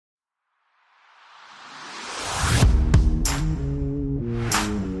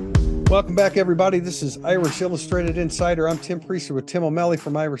Welcome back, everybody. This is Irish Illustrated Insider. I'm Tim Priester with Tim O'Malley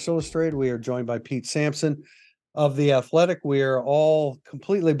from Irish Illustrated. We are joined by Pete Sampson of The Athletic. We are all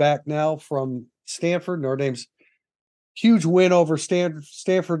completely back now from Stanford. Notre Dame's huge win over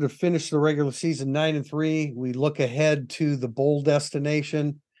Stanford to finish the regular season 9-3. We look ahead to the bowl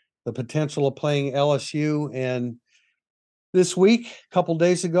destination, the potential of playing LSU. And this week, a couple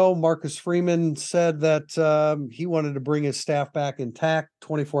days ago, Marcus Freeman said that he wanted to bring his staff back intact.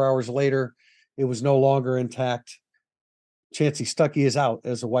 24 hours later, it was no longer intact. Chancey Stuckey is out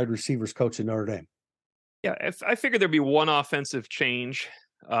as a wide receivers coach at Notre Dame. Yeah, I figured there'd be one offensive change,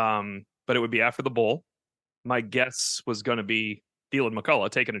 but it would be after the bowl. My guess was going to be Thielen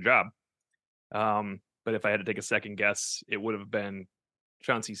McCullough taking a job. But if I had to take a second guess, it would have been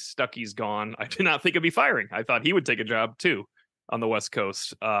Chauncey Stuckey's gone. I did not think it'd be firing. I thought he would take a job too on the West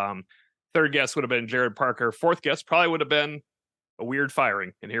Coast. Third guess would have been Jared Parker. Fourth guess probably would have been a weird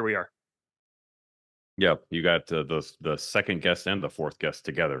firing. And here we are. Yeah, you got the second guess and the fourth guess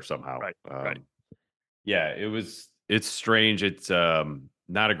together somehow. Right. Yeah, it's strange. It's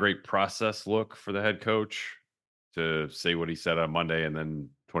not a great process look for the head coach to say what he said on Monday and then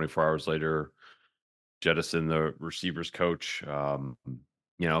 24 hours later jettison the receivers coach.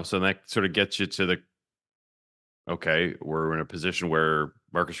 So that sort of gets you to okay, we're in a position where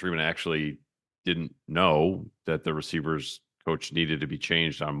Marcus Freeman actually didn't know that the receivers coach needed to be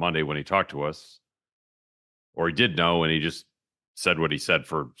changed on Monday when he talked to us. Or he did know, and he just said what he said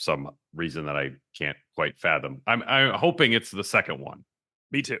for some reason that I can't quite fathom. I'm hoping it's the second one.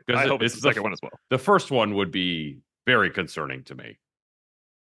 Me too. I hope it's the second one as well. The first one would be very concerning to me.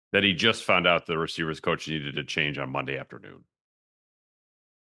 That he just found out the receivers coach needed to change on Monday afternoon.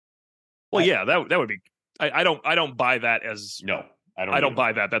 Well, yeah, that would be. I don't buy that as no. I don't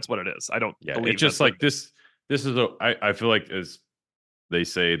buy that. That's what it is. I don't. Yeah, believe it's just like this. This is I feel like as they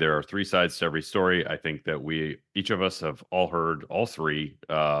say there are three sides to every story. I think that each of us have all heard all three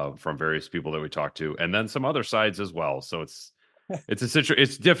from various people that we talked to, and then some other sides as well. So it's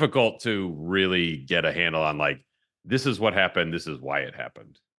it's difficult to really get a handle on like this is what happened. This is why it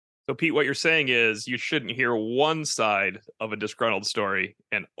happened. So Pete, what you're saying is you shouldn't hear one side of a disgruntled story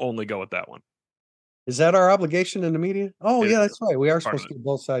and only go with that one. Is that our obligation in the media? Oh, yeah, that's right. We are supposed to get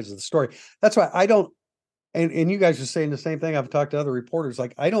both sides of the story. That's why I don't. And you guys are saying the same thing. I've talked to other reporters.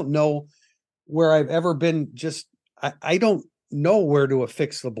 Like, I don't know where I've ever been. I don't know where to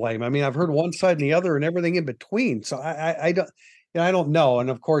affix the blame. I mean, I've heard one side and the other and everything in between. So I don't know. And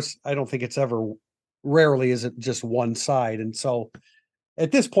of course, I don't think it's ever. Rarely is it just one side. And so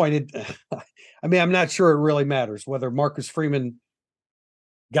at this point, I'm not sure it really matters whether Marcus Freeman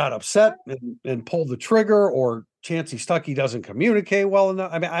got upset and pulled the trigger or Chancey Stuckey doesn't communicate well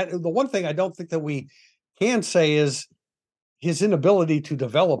enough. I mean, the one thing I don't think that we can say is his inability to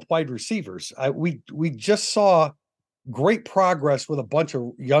develop wide receivers. We just saw great progress with a bunch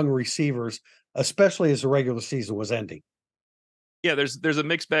of young receivers, especially as the regular season was ending. Yeah, there's a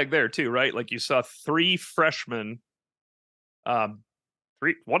mixed bag there too, right? Like you saw three freshmen,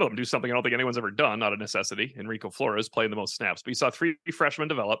 one of them do something I don't think anyone's ever done, not a necessity. Enrico Flores playing the most snaps, but you saw three freshmen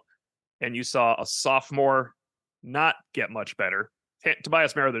develop, and you saw a sophomore not get much better.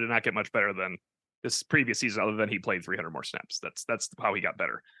 Tobias Merritt did not get much better than this previous season, other than he played 300 more snaps. That's how he got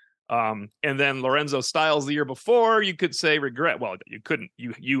better. And then Lorenzo Styles the year before, you could say regret. Well, you couldn't.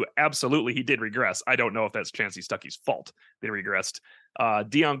 You absolutely, he did regress. I don't know if that's Chancey Stuckey's fault that he regressed.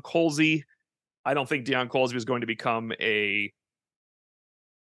 Deion Colzie, I don't think Deion Colzie was going to become a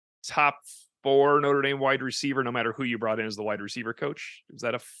top 4 Notre Dame wide receiver, no matter who you brought in as the wide receiver coach. Is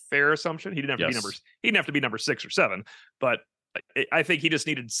that a fair assumption? He didn't have to be he didn't have to be number 6 or 7, but I think he just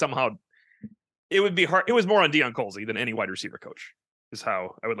needed somehow. It would be hard. It was more on Deion Colzie than any wide receiver coach, is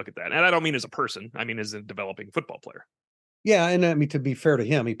how I would look at that. And I don't mean as a person. I mean as a developing football player. Yeah, and I mean, to be fair to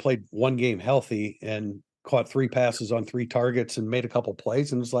him, he played one game healthy and caught 3 passes on 3 targets and made a couple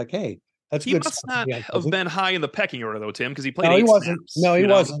plays and was like, hey, that's he good. He must not have been high in the pecking order, though, Tim, because he played. No, 8 he wasn't. snaps, no, he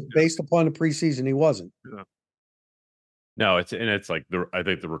wasn't. Based upon the preseason, he wasn't. Yeah. No, it's like I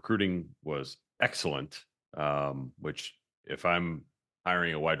think the recruiting was excellent. Which if I'm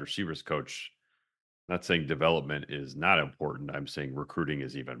hiring a wide receivers coach, I'm not saying development is not important. I'm saying recruiting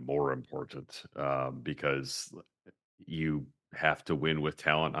is even more important because you have to win with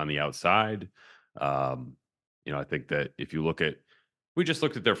talent on the outside. I think that if you look at, we just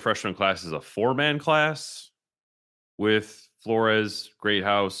looked at their freshman class as a 4-man class with Flores,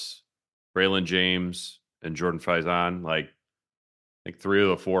 Greathouse, Braylon James, and Jordan Faison. Like 3 of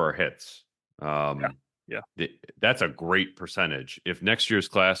the 4 are hits. Yeah. That's a great percentage. If next year's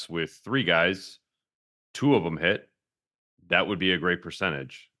class with 3 guys, 2 of them hit, that would be a great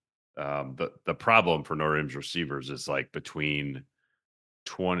percentage. The problem for Notre Dame's receivers is like between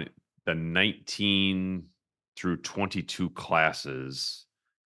the 19 through 22 classes.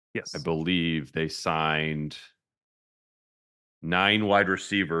 Yes. I believe they signed 9 wide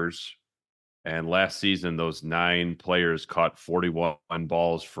receivers, and last season those 9 players caught 41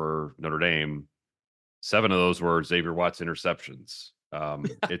 balls for Notre Dame. 7 of those were Xavier Watts interceptions.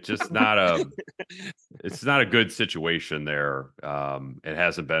 It's just it's not a good situation there. It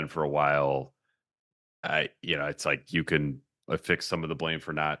hasn't been for a while. It's like you can affix some of the blame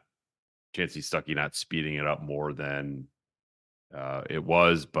for Chancey Stuckey not speeding it up more than it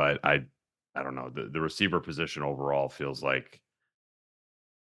was, but I don't know. The receiver position overall feels like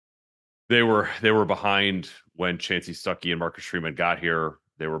they were behind when Chancey Stuckey and Marcus Freeman got here.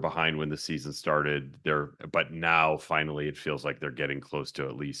 They were behind when the season started. But now finally it feels like they're getting close to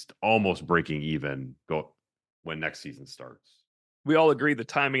at least almost breaking even when next season starts. We all agree the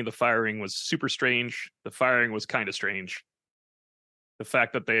timing of the firing was super strange. The firing was kind of strange. The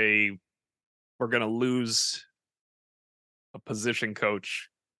fact that they were going to lose a position coach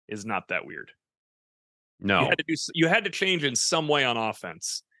is not that weird. No, you had to change in some way on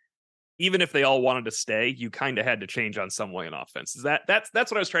offense. Even if they all wanted to stay, you kind of had to change on some way on offense. That's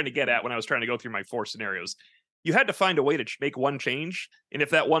what I was trying to get at when I was trying to go through my 4 scenarios. You had to find a way to make one change, and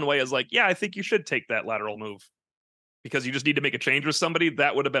if that one way is like, yeah, I think you should take that lateral move because you just need to make a change with somebody,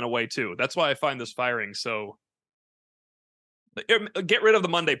 that would have been a way too. That's why I find this firing so. Get rid of the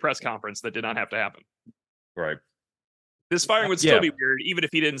Monday press conference that did not have to happen. Right. This firing would still be weird, even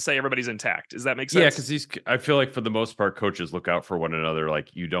if he didn't say everybody's intact. Does that make sense? Yeah, because I feel like for the most part, coaches look out for one another.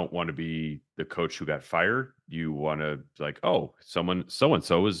 Like, you don't want to be the coach who got fired. You want to like, oh, someone so and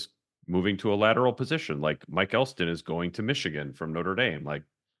so is moving to a lateral position. Like Mike Elston is going to Michigan from Notre Dame. Like,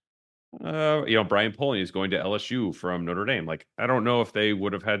 Brian Poley is going to LSU from Notre Dame. Like, I don't know if they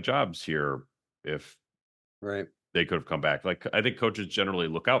would have had jobs here if they could have come back. Like, I think coaches generally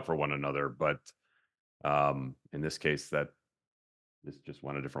look out for one another, but in this case, this just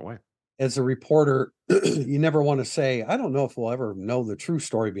went a different way. As a reporter, you never want to say, I don't know if we'll ever know the true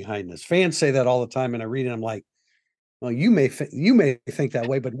story behind this. Fans say that all the time, and I read it, I'm like, well, you may think that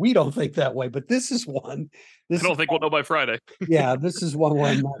way, but we don't think that way. But this is one. I don't think we'll know by Friday. Yeah, this is one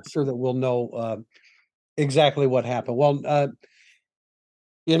where I'm not sure that we'll know exactly what happened. Well,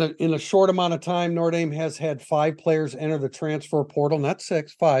 in a short amount of time, Notre Dame has had 5 players enter the transfer portal, not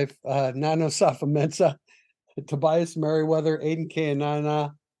 6, 5. Nano Safa-Mensah, Tobias Merriweather, Aiden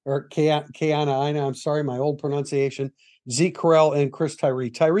Keanana, I'm sorry, my old pronunciation, Zeke Correll, and Chris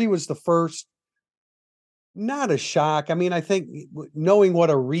Tyree. Tyree was the first. Not a shock. I mean, I think knowing what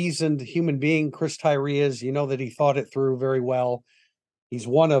a reasoned human being Chris Tyree is, you know that he thought it through very well. He's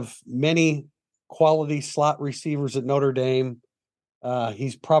one of many quality slot receivers at Notre Dame.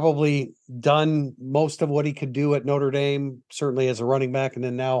 He's probably done most of what he could do at Notre Dame, certainly as a running back, and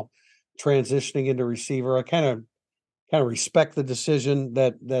then now transitioning into receiver. I kind of respect the decision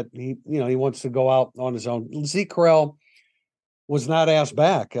that he wants to go out on his own. Zeke Correll was not asked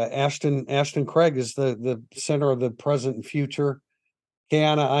back. Ashton Craig is the center of the present and future.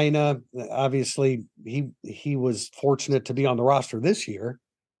 Keana Ina, obviously, he was fortunate to be on the roster this year,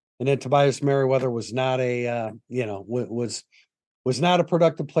 and then Tobias Merriweather was not was not a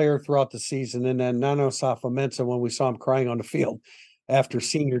productive player throughout the season. And then Nano Safa-Mensah, when we saw him crying on the field after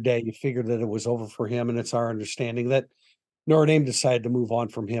senior day, you figured that it was over for him, and it's our understanding that Notre Dame decided to move on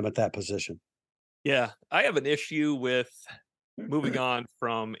from him at that position. Yeah, I have an issue with moving on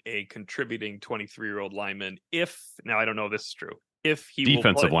from a contributing 23-year-old lineman. Now I don't know if this is true. If he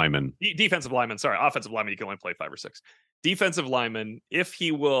defensive lineman, sorry, offensive lineman, you can only play 5 or 6. Defensive lineman, if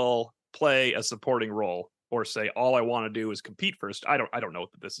he will play a supporting role or say all I want to do is compete first. I don't know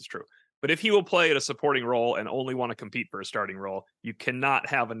that this is true, but if he will play at a supporting role and only want to compete for a starting role, you cannot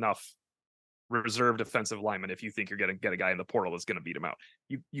have enough reserve defensive lineman if you think you're going to get a guy in the portal that's going to beat him out.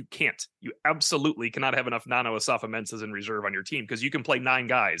 You can't. You absolutely cannot have enough Nano Safa-Mensahs in reserve on your team because you can play 9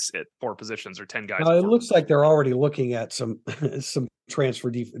 guys at 4 positions or 10 guys. It looks like they're already looking at some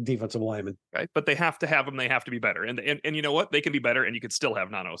transfer defensive linemen. Right, but they have to have them. They have to be better, and you know what? They can be better, and you could still have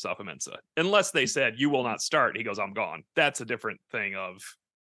Nano Safa-Mensah unless they said you will not start. He goes, I'm gone. That's a different thing.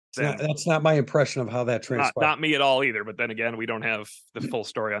 That's not my impression of how that transpired. Not me at all either. But then again, we don't have the full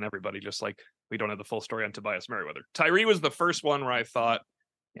story on everybody, just like we don't have the full story on Tobias Merriweather. Tyree was the first one where I thought,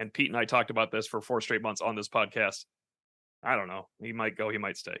 and Pete and I talked about this for 4 straight months on this podcast. I don't know. He might go, he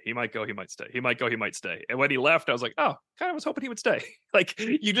might stay. He might go, he might stay. He might go, he might stay. And when he left, I was like, oh, kind of was hoping he would stay. Like,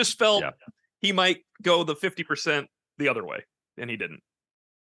 you just felt he might go the 50% the other way, and he didn't.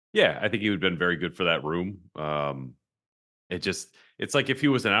 Yeah, I think he would have been very good for that room. It it's like if he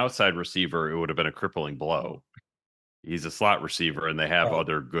was an outside receiver, it would have been a crippling blow. He's a slot receiver, and they have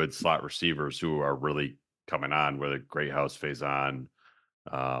other good slot receivers who are really coming on, whether Greathouse phase on.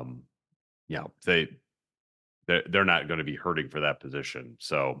 They're not going to be hurting for that position.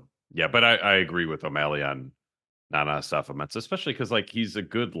 So yeah, but I agree with O'Malley on Nana Safametz, especially because like he's a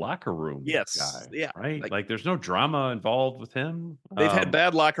good locker room guy, right? Like there's no drama involved with him. They've had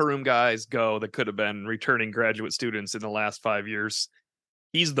bad locker room guys go that could have been returning graduate students in the last 5 years.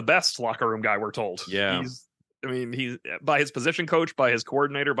 He's the best locker room guy, we're told. Yeah. He's by his position coach, by his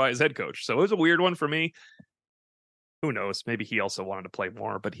coordinator, by his head coach. So it was a weird one for me. Who knows? Maybe he also wanted to play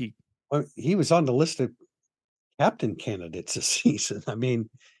more, but he was on the list of captain candidates this season. I mean,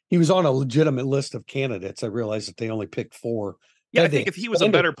 he was on a legitimate list of candidates. I realized that they only picked 4. Yeah, I think if he was a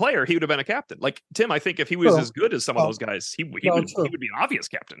better player, he would have been a captain. Like Tim, I think if he was as good as some of those guys, he would be an obvious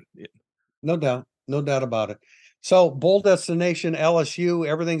captain. No doubt about it. So bowl destination LSU,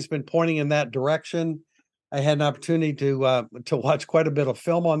 everything's been pointing in that direction. I had an opportunity to watch quite a bit of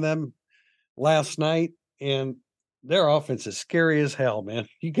film on them last night, and their offense is scary as hell, man.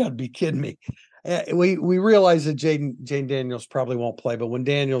 You got to be kidding me. We realize that Jane Daniels probably won't play, but when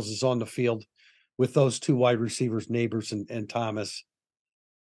Daniels is on the field with those 2 wide receivers, Neighbors and Thomas,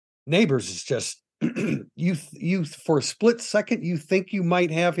 Neighbors is just you for a split second you think you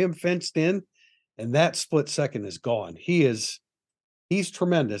might have him fenced in, and that split second is gone. He's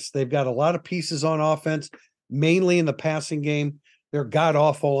tremendous. They've got a lot of pieces on offense, mainly in the passing game. They're god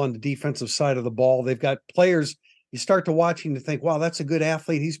awful on the defensive side of the ball. They've got players you start to watching to think, wow, that's a good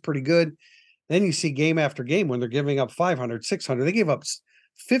athlete. He's pretty good. Then you see game after game when they're giving up 500, 600. They gave up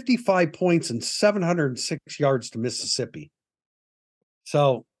 55 points and 706 yards to Mississippi.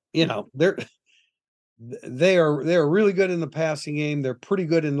 So, they are really good in the passing game. They're pretty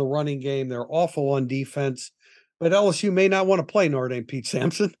good in the running game. They're awful on defense. But LSU may not want to play Notre Dame, Pete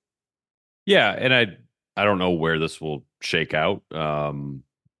Sampson. Yeah, and I don't know where this will shake out.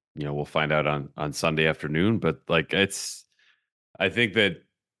 We'll find out on Sunday afternoon. But like I think that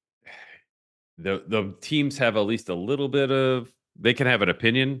the teams have at least a little bit of, they can have an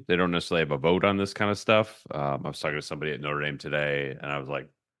opinion. They don't necessarily have a vote on this kind of stuff. I was talking to somebody at Notre Dame today, and I was like,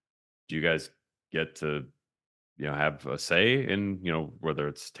 do you guys get to, have a say in, whether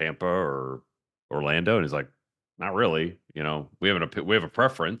it's Tampa or Orlando? And he's like, not really. We have a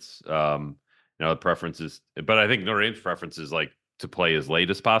preference. The preference is, but I think Notre Dame's preference is like to play as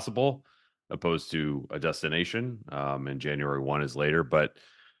late as possible, opposed to a destination. And January 1 is later, but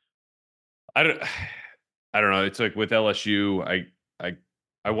I don't know. It's like with LSU,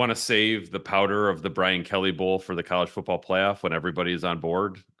 I want to save the powder of the Brian Kelly Bowl for the college football playoff when everybody is on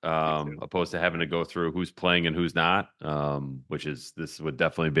board, opposed to having to go through who's playing and who's not, this would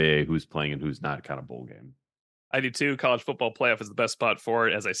definitely be a who's playing and who's not kind of bowl game. I do too. College football playoff is the best spot for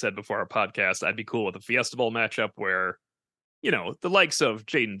it. As I said before our podcast, I'd be cool with a Fiesta Bowl matchup where, the likes of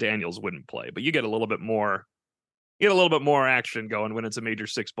Jaden Daniels wouldn't play, but you get a little bit more action going when it's a major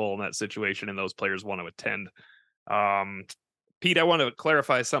 6 bowl in that situation and those players want to attend. Pete, I want to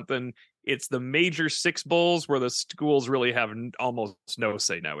clarify something. It's the major 6 bowls where the schools really have almost no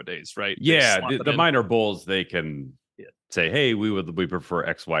say nowadays, right? Yeah, the minor bowls, they can say, hey, we prefer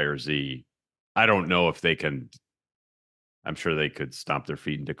X, Y, or Z. I don't know if they can. I'm sure they could stomp their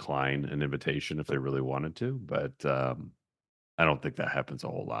feet and decline an invitation if they really wanted to, but I don't think that happens a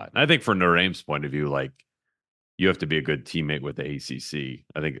whole lot. And I think for Notre Dame's point of view, like, you have to be a good teammate with the ACC.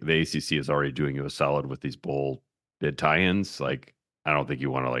 I think the ACC is already doing you a solid with these bowl bid tie-ins. Like, I don't think you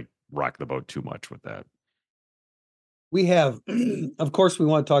want to like rock the boat too much with that. We have, of course, we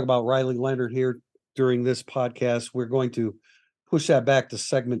want to talk about Riley Leonard here during this podcast. We're going to push that back to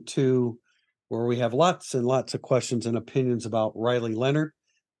segment 2, where we have lots and lots of questions and opinions about Riley Leonard.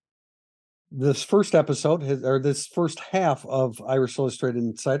 This first episode this first half of Irish Illustrated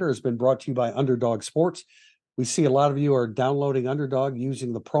Insider has been brought to you by Underdog Sports. We see a lot of you are downloading Underdog,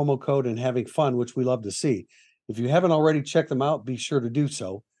 using the promo code, and having fun, which we love to see. If you haven't already checked them out, be sure to do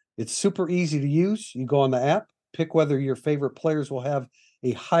so. It's super easy to use. You go on the app, pick whether your favorite players will have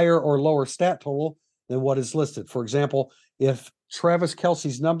a higher or lower stat total than what is listed. For example, if Travis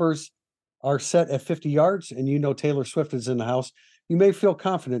Kelce's numbers are set at 50 yards and Taylor Swift is in the house, you may feel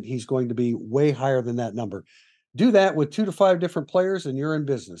confident he's going to be way higher than that number. Do that with 2 to 5 different players and you're in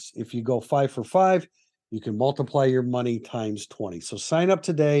business. If you go 5 for 5, you can multiply your money times 20. So sign up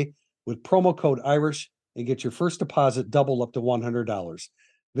today with promo code Irish and get your first deposit double up to $100.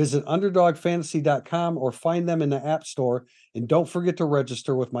 Visit underdogfantasy.com or find them in the App Store. And don't forget to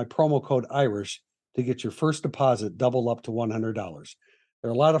register with my promo code Irish to get your first deposit double up to $100. There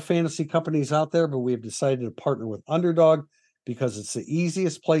are a lot of fantasy companies out there, but we have decided to partner with Underdog because it's the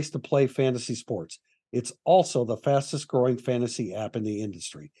easiest place to play fantasy sports. It's also the fastest growing fantasy app in the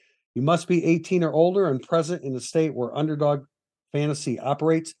industry. You must be 18 or older and present in the state where Underdog Fantasy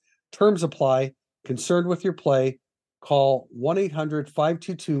operates. Terms apply. Concerned with your play, call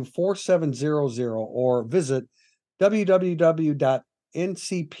 1-800-522-4700 or visit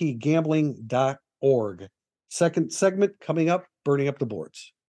www.ncpgambling.org. Second segment coming up, burning up the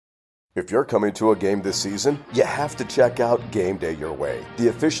boards. If you're coming to a game this season, you have to check out Game Day Your Way, the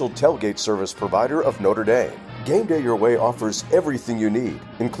official tailgate service provider of Notre Dame. Game Day Your Way offers everything you need,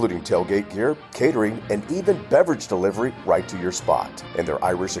 including tailgate gear, catering, and even beverage delivery right to your spot. And their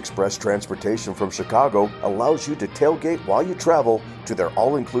Irish Express transportation from Chicago allows you to tailgate while you travel to their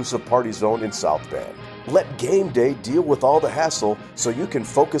all-inclusive party zone in South Bend. Let Game Day deal with all the hassle so you can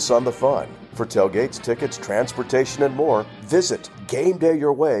focus on the fun. For tailgates, tickets, transportation, and more, visit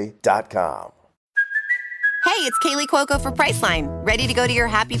GameDayYourWay.com. Hey, it's Kaylee Cuoco for Priceline. Ready to go to your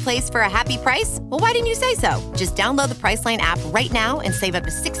happy place for a happy price? Well, why didn't you say so? Just download the Priceline app right now and save up to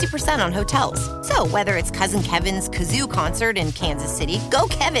 60% on hotels. So whether it's Cousin Kevin's Kazoo Concert in Kansas City, go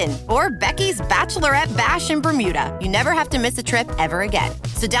Kevin, or Becky's Bachelorette Bash in Bermuda, you never have to miss a trip ever again.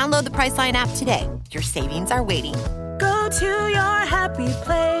 So download the Priceline app today. Your savings are waiting. Go to your happy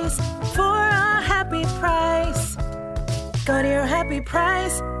place for a happy price. Go to your happy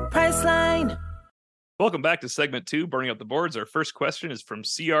price, Priceline. Welcome back to segment 2, Burning Up the Boards. Our first question is from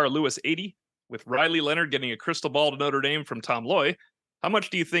CR Lewis 80. With Riley Leonard getting a crystal ball to Notre Dame from Tom Loy, how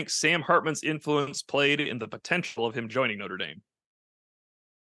much do you think Sam Hartman's influence played in the potential of him joining Notre Dame?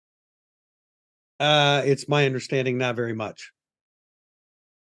 It's my understanding, not very much.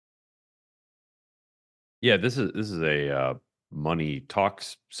 Yeah, this is a money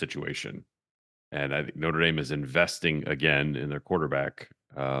talks situation, and I think Notre Dame is investing again in their quarterback.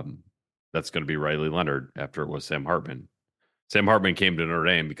 That's going to be Riley Leonard after it was Sam Hartman. Sam Hartman came to Notre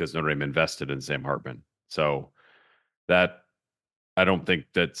Dame because Notre Dame invested in Sam Hartman. So that I don't think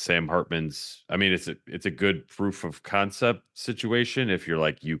that Sam Hartman's. I mean, it's a good proof of concept situation if you're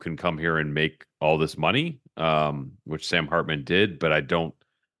like you can come here and make all this money, which Sam Hartman did. But I don't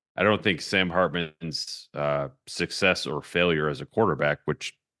think Sam Hartman's success or failure as a quarterback,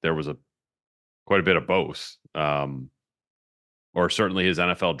 which there was quite a bit of both, or certainly his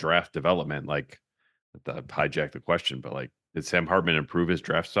NFL draft development, like hijack the question, but like, did Sam Hartman improve his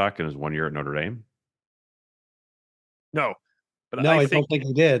draft stock in his 1 year at Notre Dame? No, but no, I don't think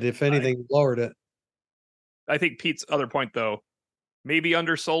he did. If anything, he lowered it. I think Pete's other point, though, maybe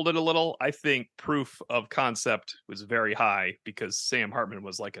undersold it a little. I think proof of concept was very high because Sam Hartman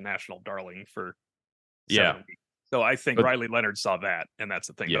was like a national darling for 7 weeks. So I think Riley Leonard saw that, and that's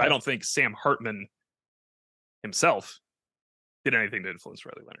the thing. Yeah. But I don't think Sam Hartman himself did anything to influence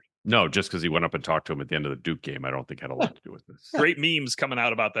Riley Leonard. No, just because he went up and talked to him at the end of the Duke game, I don't think had a lot to do with this. Great memes coming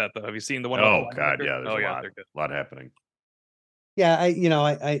out about that, though. Have you seen the one? Oh God, yeah, there's a lot happening. Yeah,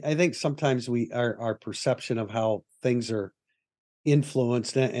 I think sometimes our perception of how things are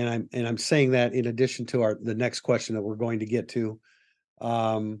influenced, and I'm saying that in addition to the next question that we're going to get to.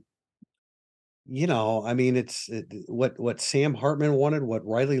 I mean, it's what Sam Hartman wanted, what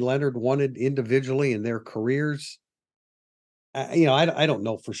Riley Leonard wanted individually in their careers. I don't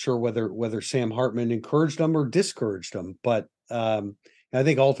know for sure whether Sam Hartman encouraged them or discouraged them, but I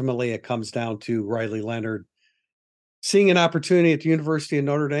think ultimately it comes down to Riley Leonard seeing an opportunity at the University of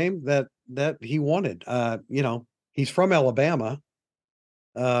Notre Dame that he wanted. He's from Alabama.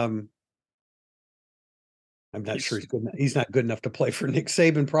 I'm not sure he's good. He's not good enough to play for Nick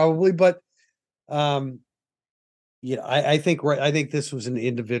Saban, probably, but I think this was an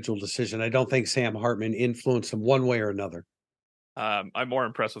individual decision. I don't think Sam Hartman influenced him one way or another. I'm more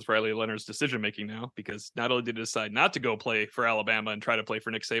impressed with Riley Leonard's decision making now because not only did he decide not to go play for Alabama and try to play for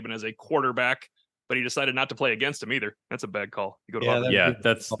Nick Saban as a quarterback, but he decided not to play against him either. That's a bad call. You go to Auburn.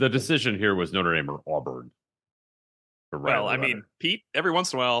 That's the decision here was Notre Dame or Auburn. Well, I mean, Pete, every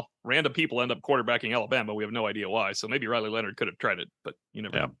once in a while, random people end up quarterbacking Alabama. We have no idea why. So maybe Riley Leonard could have tried it, but you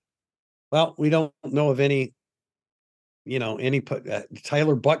never know. Well, we don't know of any.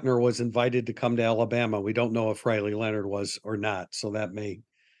 Tyler Buckner was invited to come to Alabama. We don't know if Riley Leonard was or not. So that may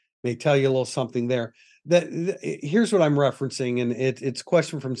tell you a little something there. Here's what I'm referencing, and it's a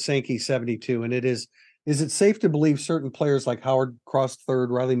question from Sankey 72, and it is it safe to believe certain players like Howard Cross III,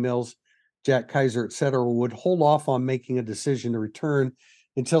 Riley Mills, Jack Kaiser, et cetera, would hold off on making a decision to return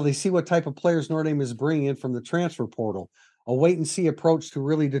until they see what type of players Notre Dame is bringing in from the transfer portal? A wait-and-see approach to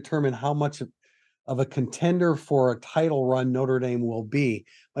really determine how much of a contender for a title run Notre Dame will be.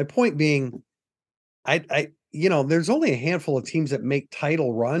 My point being, there's only a handful of teams that make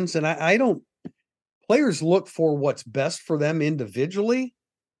title runs, and I don't players look for what's best for them individually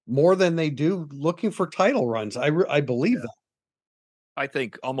more than they do looking for title runs. I believe that. I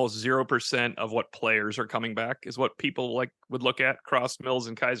think almost 0% of what players are coming back is what people would look at, Cross, Mills,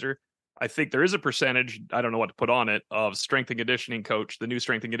 and Kaiser. I think there is a percentage, I don't know what to put on it, of strength and conditioning coach, the new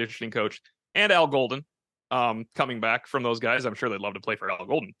strength and conditioning coach, and Al Golden coming back from those guys. I'm sure they'd love to play for Al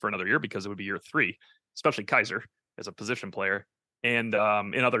Golden for another year because it would be year 3, especially Kaiser as a position player. And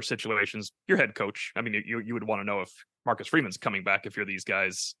in other situations, your head coach, I mean, you would want to know if Marcus Freeman's coming back if you're these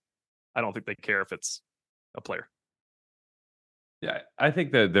guys. I don't think they care if it's a player. Yeah, I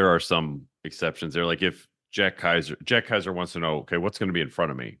think that there are some exceptions there. Like if Jack Kaiser wants to know, okay, what's going to be in front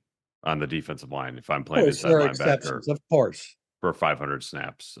of me on the defensive line if I'm playing inside linebacker, of course, for 500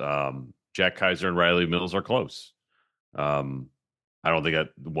 snaps. Jack Kaiser and Riley Mills are close. I don't think that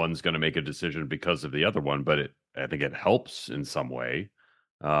one's going to make a decision because of the other one, but I think it helps in some way.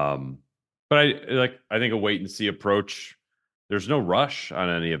 But I think a wait and see approach. There's no rush on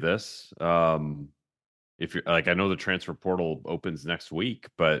any of this. If you're I know the transfer portal opens next week,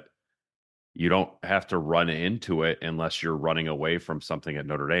 but you don't have to run into it unless you're running away from something at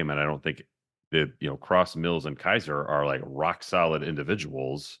Notre Dame. And I don't think Cross, Mills, and Kaiser are like rock solid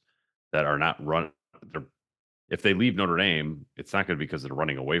individuals that are not if they leave Notre Dame, it's not going to be because they're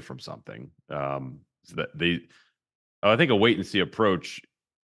running away from something. So that I think a wait and see approach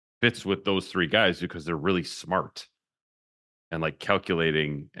fits with those 3 guys because they're really smart and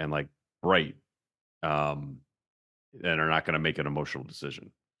calculating and bright. And are not going to make an emotional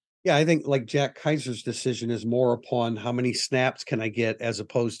decision. Yeah, I think Jack Kaiser's decision is more upon how many snaps can I get as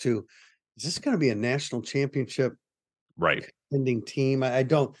opposed to, is this going to be a national championship ending team? I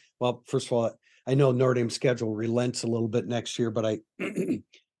don't. Well, first of all, I know Notre Dame's schedule relents a little bit next year, but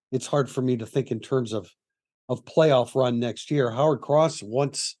it's hard for me to think in terms of playoff run next year. Howard Cross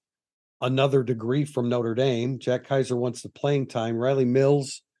wants another degree from Notre Dame. Jack Kaiser wants the playing time. Riley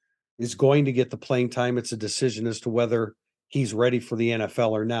Mills is going to get the playing time. It's a decision as to whether he's ready for the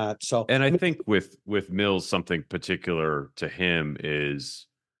NFL or not. So, and I think with Mills, something particular to him is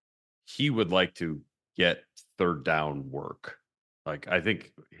he would like to get third down work. I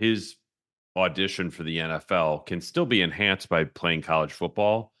think his audition for the NFL can still be enhanced by playing college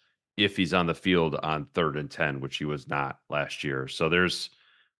football if he's on the field on 3rd and 10, which he was not last year. So there's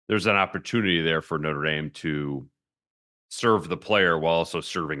an opportunity there for Notre Dame to serve the player while also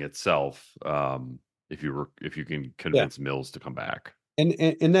serving itself. If you can convince Mills to come back.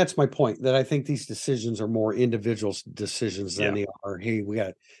 And that's my point, that I think these decisions are more individual decisions than they are. Hey,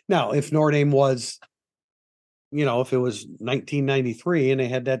 now if Notre Dame was, if it was 1993 and they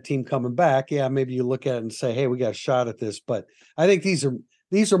had that team coming back, maybe you look at it and say, hey, we got a shot at this. But I think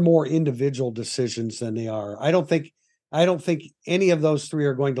these are more individual decisions than they are. I don't think any of those 3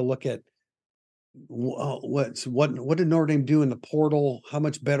 are going to look at what did Notre Dame do in the portal? How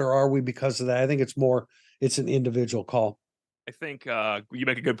much better are we because of that? I think it's an individual call. I think you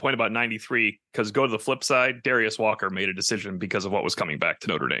make a good point about 93, because go to the flip side, Darius Walker made a decision because of what was coming back to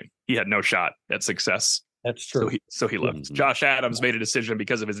Notre Dame. He had no shot at success. That's true. So he left. Mm-hmm. Josh Adams made a decision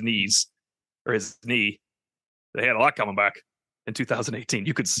because of his knees, or his knee. They had a lot coming back in 2018.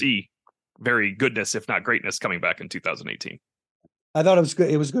 You could see very goodness, if not greatness, coming back in 2018. I thought it was good.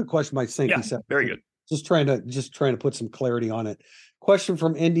 It was a good question by Sink. Yeah, very good. Just trying to put some clarity on it. Question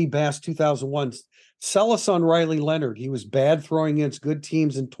from Indy Bass 2001. Sell us on Riley Leonard. He was bad throwing against good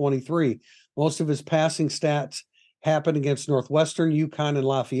teams in 23. Most of his passing stats happened against Northwestern, UConn, and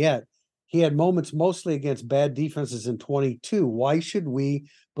Lafayette. He had moments mostly against bad defenses in 22. Why should we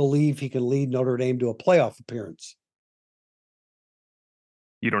believe he can lead Notre Dame to a playoff appearance?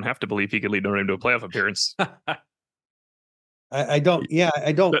 You don't have to believe he can lead Notre Dame to a playoff appearance. I don't. Yeah,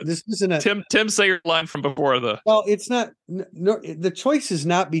 I don't. This isn't a Tim say your line from before the. Well, it's not. No, the choice is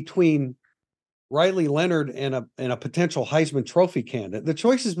not between Riley Leonard and a potential Heisman Trophy candidate. The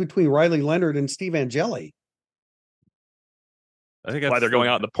choice is between Riley Leonard and Steve Angeli. I think that's why they're going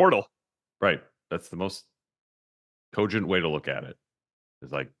out in the portal. Right. That's the most cogent way to look at it.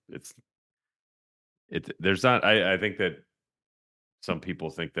 There's not. I think that some people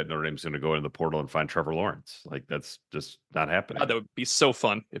think that Notre Dame's going to go in the portal and find Trevor Lawrence. That's just not happening. God, that would be so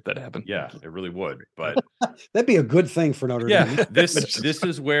fun if that happened. Yeah, it really would. But that'd be a good thing for Notre Dame. Yeah, this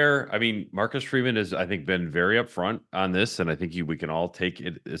is where Marcus Freeman has, I think, been very upfront on this, and I think we can all take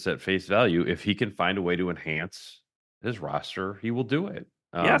it as at face value. If he can find a way to enhance his roster, he will do it.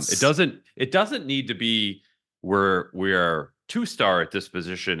 Yes, it doesn't need to be where we are 2-star at this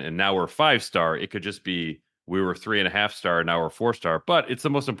position and now we're 5-star. It could just be we were 3.5-star, now we're 4-star, but it's the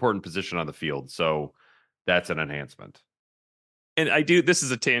most important position on the field. So that's an enhancement. And this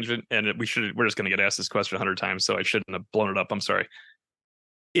is a tangent, and we're just going to get asked this question 100 times, so I shouldn't have blown it up. I'm sorry.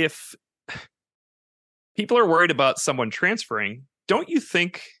 If people are worried about someone transferring, don't you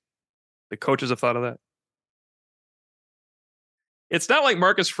think the coaches have thought of that? It's not like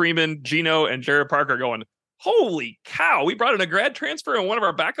Marcus Freeman, Gino, and Jared Parker going, holy cow, we brought in a grad transfer and one of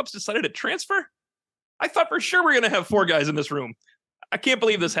our backups decided to transfer? I thought for sure we are going to have 4 guys in this room. I can't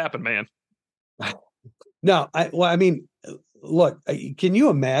believe this happened, man. No, I mean, look, can you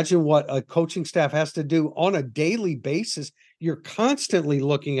imagine what a coaching staff has to do on a daily basis? You're constantly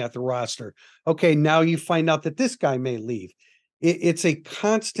looking at the roster. Okay, now you find out that this guy may leave. It's a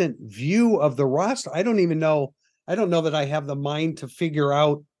constant view of the roster. I don't know that I have the mind to figure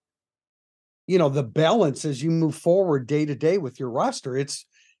out, the balance as you move forward day to day with your roster. It's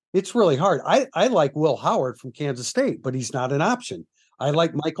really hard. I like Will Howard from Kansas State, but he's not an option. I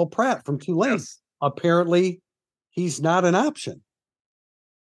like Michael Pratt from Tulane. Yes. Apparently he's not an option.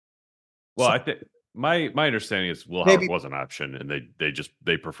 Well, I think my understanding is Will Howard was an option, and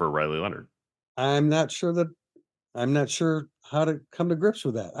they prefer Riley Leonard. I'm not sure how to come to grips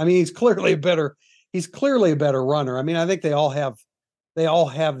with that. I mean, he's clearly a better runner. I mean, I think they all have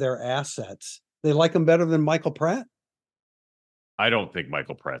their assets. They like him better than Michael Pratt. I don't think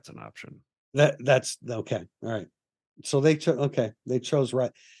Michael Pratt's an option. That's okay. All right. So they chose they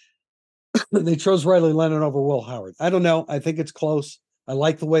chose Riley Leonard over Will Howard. I don't know. I think it's close. I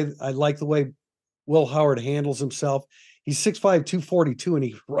like the way Will Howard handles himself. He's 6'5", 242, and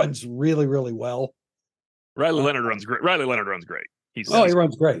he runs really, really well. Riley Leonard runs great. He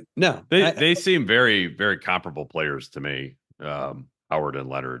runs great. No, they seem very, very comparable players to me. Howard and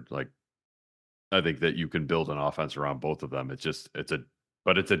Leonard. Like, I think that you can build an offense around both of them. It's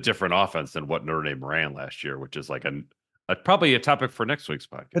a different offense than what Notre Dame ran last year, which is like probably a topic for next week's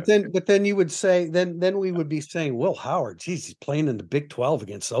podcast. But then you would say, then we would be saying, Will Howard, geez, he's playing in the Big 12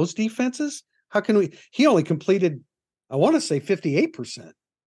 against those defenses. How can he only completed, I want to say 58%.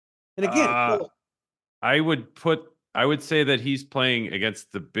 And again, I would say that he's playing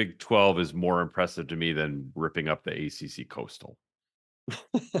against the Big 12 is more impressive to me than ripping up the ACC Coastal.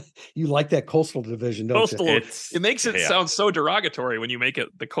 You like that Coastal division, don't you? It makes it sound so derogatory when you make it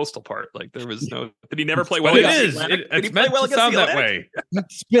the Coastal part. Like there was no. Did he never play well? It is. It's meant to sound that way. You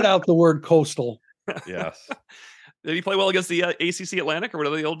spit out the word Coastal. Yes. Did he play well against the ACC Atlantic or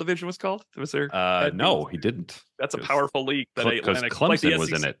whatever the old division was called? Was there? No, he didn't. That's a powerful league. Because Clemson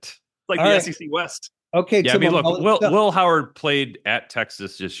was in it. Like the SEC West. Okay. Yeah, I mean, look, Will Howard played at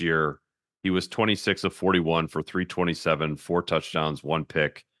Texas this year. He was 26 of 41 for 327, 4 touchdowns, 1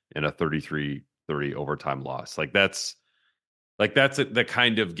 pick, and a 33-30 overtime loss. That's the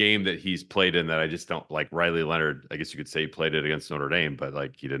kind of game that he's played in that I just don't like. Riley Leonard, I guess you could say he played it against Notre Dame, but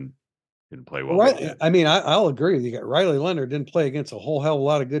like he didn't play well. Right. I mean, I'll agree with you. Riley Leonard didn't play against a whole hell of a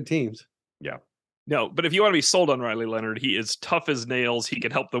lot of good teams. Yeah. No, but if you want to be sold on Riley Leonard, he is tough as nails. He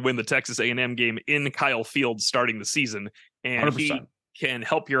can help them win the Texas A&M game in Kyle Field starting the season. And 100%. He can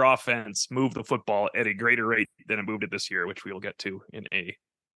help your offense move the football at a greater rate than it moved it this year, which we will get to in a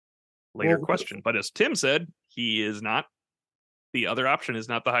later question. But as Tim said, he is not. The other option is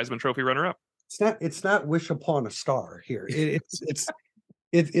not the Heisman Trophy runner-up. It's not wish upon a star here.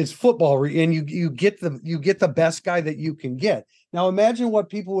 It's football, and you get the best guy that you can get. Now imagine what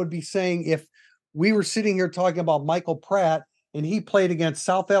people would be saying if we were sitting here talking about Michael Pratt and he played against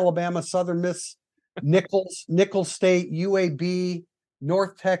South Alabama, Southern Miss, Nicholls State, UAB,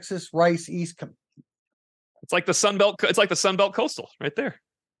 North Texas, Rice, East. It's like the Sun Belt. It's like the Sun Belt Coastal right there.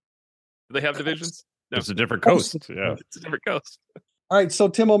 Do they have divisions? No. It's a different coast. Yeah, it's a different coast. All right. So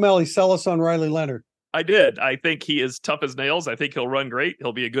Tim O'Malley, sell us on Riley Leonard. I did. I think he is tough as nails. I think he'll run great.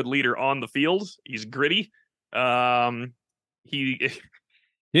 He'll be a good leader on the field. He's gritty. He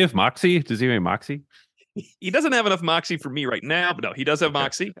have moxie. Does he have any moxie? He doesn't have enough moxie for me right now, but no, he does have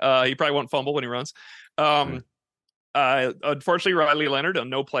moxie. He probably won't fumble when he runs. Unfortunately, Riley Leonard on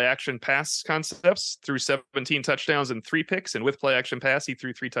no play action pass concepts threw 17 touchdowns and 3 picks, and with play action pass, he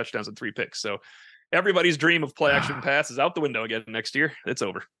threw 3 touchdowns and 3 picks. So everybody's dream of play action pass is out the window again next year. It's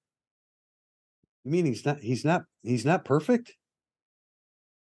over. You mean he's not perfect?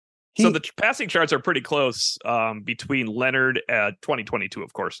 So the passing charts are pretty close between Leonard at 2022,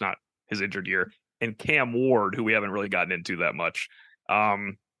 of course, not his injured year, and Cam Ward, who we haven't really gotten into that much.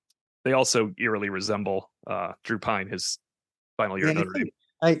 They also eerily resemble Drew Pine, his final year at Notre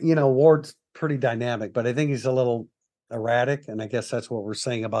Dame. Ward's pretty dynamic, but I think he's a little erratic, and I guess that's what we're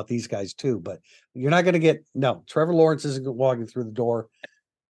saying about these guys too. But you're not going to Trevor Lawrence isn't walking through the door.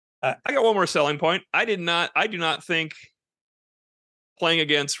 I got one more selling point. I do not think playing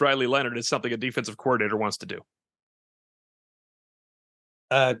against Riley Leonard is something a defensive coordinator wants to do.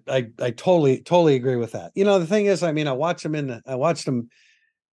 I totally agree with that. The thing is, I mean, I watched them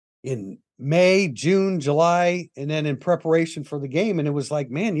in May, June, July, and then in preparation for the game, and it was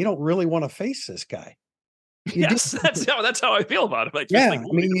like, man, you don't really want to face this guy. Yes, that's how I feel about it. I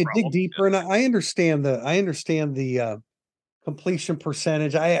mean, you dig deeper, and I understand the completion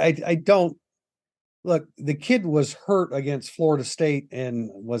percentage. I don't look. The kid was hurt against Florida State, and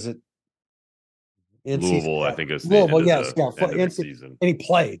was it Louisville? I think it was Louisville. Yes, end of the season, and he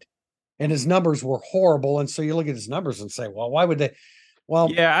played, and his numbers were horrible. And so you look at his numbers and say, well, why would they? Well,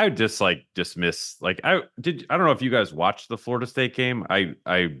 yeah, I would just dismiss. I don't know if you guys watched the Florida State game. I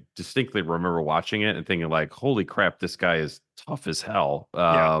distinctly remember watching it and thinking like, holy crap, this guy is tough as hell.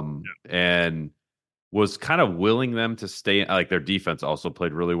 And was kind of willing them to stay. Like their defense also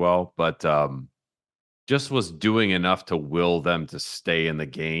played really well, but just was doing enough to will them to stay in the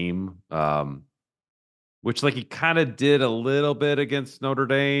game. Which he kind of did a little bit against Notre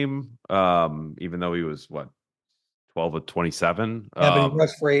Dame, even though he was 12 of 27. Yeah, but he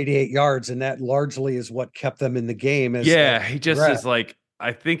rushed for 88 yards, and that largely is what kept them in the game. He just is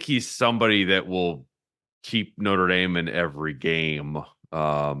I think he's somebody that will keep Notre Dame in every game,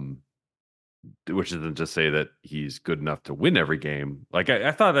 which isn't to say that he's good enough to win every game.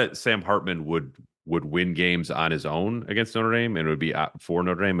 I thought that Sam Hartman would win games on his own against Notre Dame, and it would be for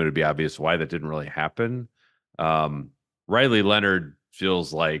Notre Dame. It would be obvious why that didn't really happen. Riley Leonard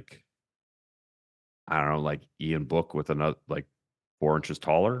feels like, I don't know, like Ian Book with another 4 inches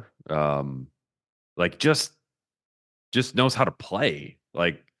taller. Just knows how to play.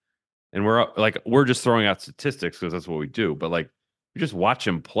 And we're just throwing out statistics because that's what we do. But you just watch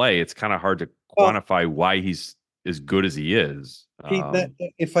him play, it's kind of hard to quantify why he's as good as he is.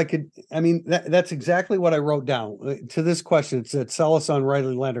 If I could, I mean, that's exactly what I wrote down to this question. It said, sell us on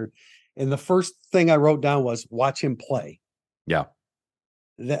Riley Leonard. And the first thing I wrote down was watch him play. Yeah.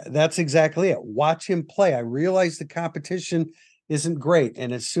 That's exactly it. Watch him play. I realize the competition isn't great.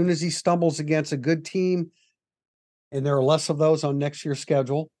 And as soon as he stumbles against a good team, and there are less of those on next year's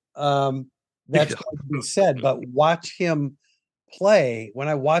schedule, that's going to be said. But watch him play. When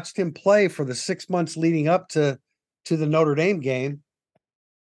I watched him play for the 6 months leading up to the Notre Dame game,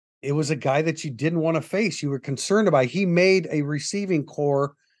 it was a guy that you didn't want to face. You were concerned about. He made a receiving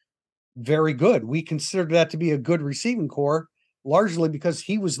core very good. We considered that to be a good receiving core, largely because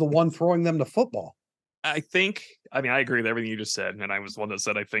he was the one throwing them the football. I agree with everything you just said. And I was the one that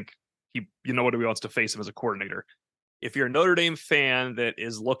said, I think he wants to face him as a coordinator. If you're a Notre Dame fan that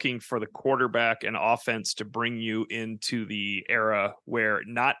is looking for the quarterback and offense to bring you into the era where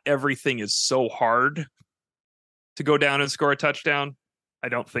not everything is so hard to go down and score a touchdown, I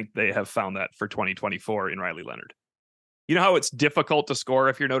don't think they have found that for 2024 in Riley Leonard. You know how it's difficult to score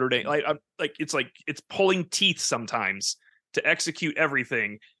if you're Notre Dame? It's pulling teeth sometimes to execute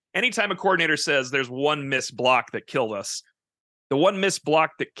everything. Anytime a coordinator says there's one missed block that killed us, the one missed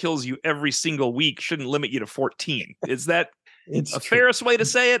block that kills you every single week shouldn't limit you to 14. Is that fairest way to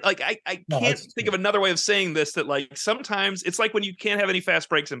say it? I can't think of another way of saying this, that sometimes it's like when you can't have any fast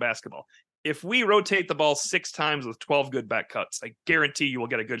breaks in basketball. If we rotate the ball 6 times with 12 good back cuts, I guarantee you will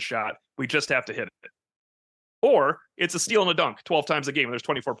get a good shot. We just have to hit it. Or it's a steal and a dunk 12 times a game and there's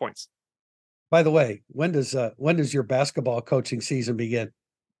 24 points. By the way, when does your basketball coaching season begin?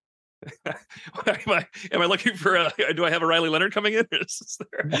 Am I looking for do I have a Riley Leonard coming in?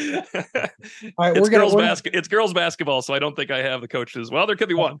 All right, it's girls basketball, so I don't think I have the coaches. Well, there could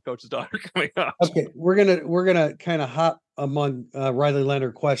be one coach's daughter coming up. Okay, we're gonna kind of hop among Riley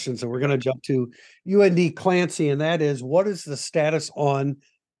Leonard questions, and we're gonna jump to UND Clancy, and that is, what is the status on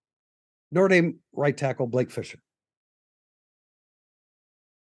Notre Dame right tackle Blake Fisher?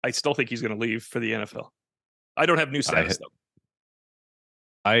 I still think he's going to leave for the NFL. I don't have new status though.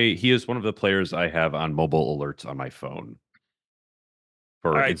 He is one of the players I have on mobile alerts on my phone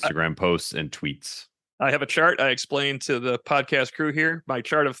for Instagram posts and tweets. I have a chart. I explained to the podcast crew here. My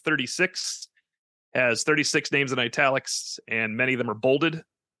chart of 36 has 36 names in italics, and many of them are bolded.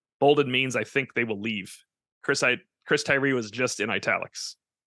 Bolded means I think they will leave. Chris Tyree was just in italics.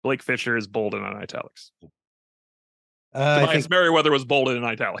 Blake Fisher is bolded on italics. Tobias Merriweather was bolded in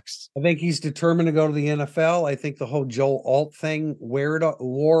italics. I think he's determined to go to the NFL. I think the whole Joe Alt thing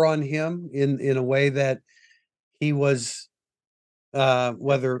wore on him in a way that he was,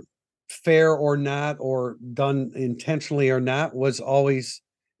 whether fair or not, or done intentionally or not, was always,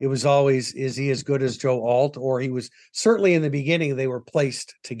 is he as good as Joe Alt? Or he was certainly in the beginning, they were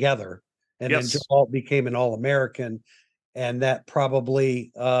placed together, and then Joe Alt became an All-American, and that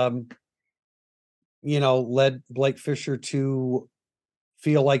probably, led Blake Fisher to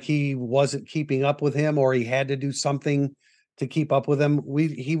feel like he wasn't keeping up with him, or he had to do something to keep up with him.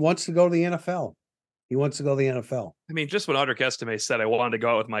 He wants to go to the NFL. He wants to go to the NFL. I mean, just when Audric Estime said I wanted to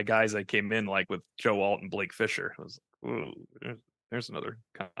go out with my guys that came in, like with Joe Alt and Blake Fisher, I was like, ooh, there's another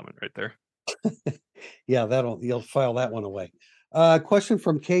comment right there. Yeah, you'll file that one away. Question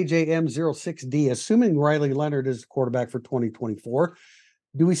from KJM06D. Assuming Riley Leonard is the quarterback for 2024,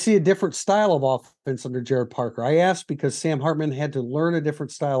 do we see a different style of offense under Jared Parker? I asked because Sam Hartman had to learn a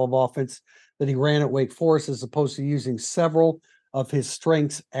different style of offense that he ran at Wake Forest as opposed to using several of his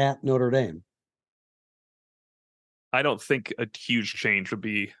strengths at Notre Dame. I don't think a huge change would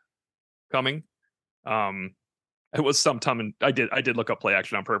be coming. It was some time, and I did look up play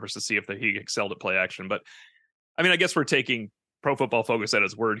action on purpose to see if he excelled at play action. But I mean, I guess we're taking Pro Football Focus at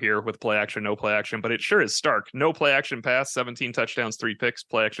his word here with play action, no play action. But it sure is stark. No play action pass, 17 touchdowns, 3 picks.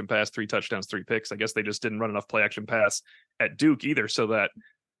 Play action pass, 3 touchdowns, 3 picks. I guess they just didn't run enough play action pass at Duke either, so that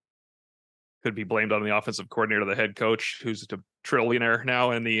could be blamed on the offensive coordinator, the head coach, who's a trillionaire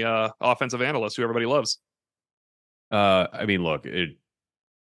now, and the offensive analyst who everybody loves. I mean, look,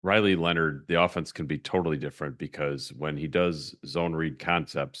 Riley Leonard, the offense can be totally different because when he does zone read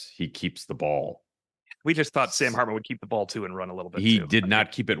concepts, he keeps the ball. We just thought Sam Hartman would keep the ball too and run a little bit. He did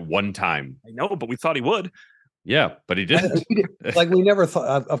not keep it one time. I know, but we thought he would. Yeah, but he didn't. Like we never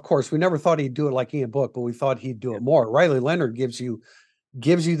thought. Of course, we never thought he'd do it like Ian Book, but we thought he'd do it more. Riley Leonard gives you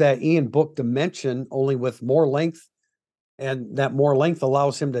that Ian Book dimension, only with more length, and that more length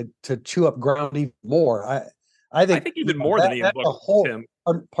allows him to chew up ground even more. I think even more than Ian Book. Tim.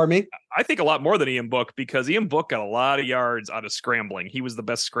 Pardon me? I think a lot more than Ian Book, because Ian Book got a lot of yards out of scrambling. He was the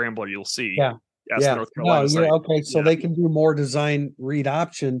best scrambler you'll see. Yeah. North Carolina okay. So they can do more design read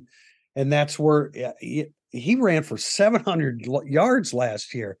option, and that's where he ran for 700 yards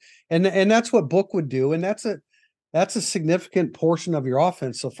last year, and that's what Book would do, and that's a significant portion of your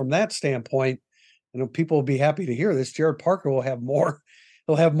offense. So from that standpoint, people will be happy to hear this. Jared Parker will have more.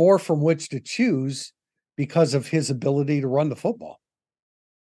 He'll have more from which to choose because of his ability to run the football.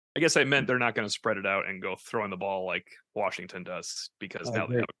 I guess I meant they're not going to spread it out and go throwing the ball like Washington does, because now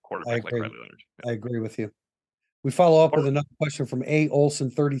they have a quarterback like Riley Leonard. I agree with you. We follow up with another question from A.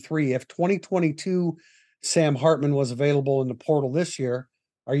 Olson 33. If 2022 Sam Hartman was available in the portal this year,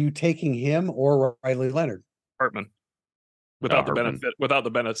 are you taking him or Riley Leonard? Hartman. Without the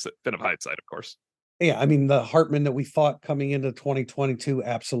benefit of hindsight, of course. Yeah, I mean the Hartman that we thought coming into 2022,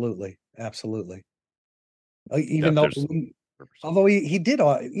 absolutely. Even although he did,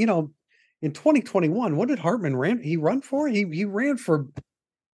 in 2021, what did Hartman run for? He ran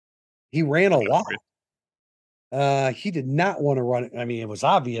a lot. He did not want to run. I mean, it was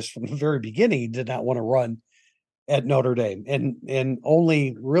obvious from the very beginning he did not want to run at Notre Dame, and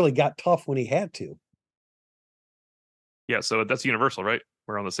only really got tough when he had to. Yeah, so that's universal, right?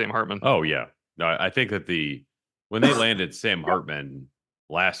 We're on the same Hartman. Oh yeah, no, I think that when they landed Sam Hartman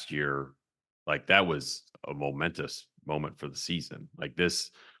last year, like that was a momentous moment for the season. Like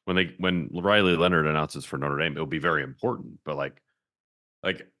this, when Riley Leonard announces for Notre Dame, it'll be very important. But like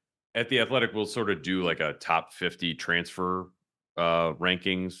at the Athletic, we'll sort of do like a top 50 transfer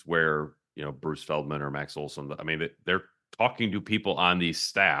rankings where Bruce Feldman or Max Olson. I mean, they're talking to people on these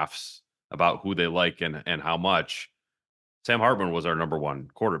staffs about who they like and how much. Sam Hartman was our number one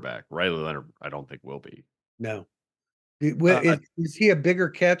quarterback. Riley Leonard, I don't think will be. No. Is he a bigger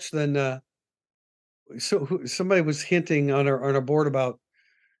catch than? Somebody was hinting on our board about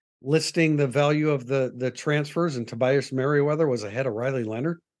listing the value of the transfers, and Tobias Merriweather was ahead of Riley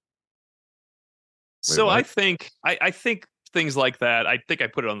Leonard. So I think things like that. I think I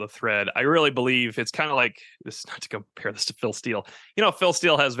put it on the thread. I really believe it's kind of like this. Not to compare this to Phil Steele. Phil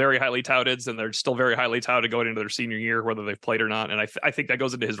Steele has very highly touted, and they're still very highly touted going into their senior year, whether they've played or not. And I think that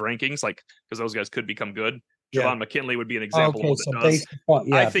goes into his rankings, like because those guys could become good. Javon McKinley would be an example of that does.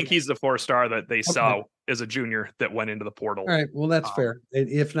 I think he's the 4-star that they saw as a junior that went into the portal. All right, well that's fair.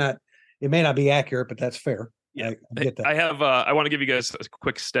 If not, it may not be accurate, but that's fair. Yeah, I get that. I want to give you guys a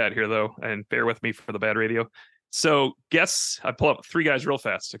quick stat here though, and bear with me for the bad radio. So I pull up 3 guys real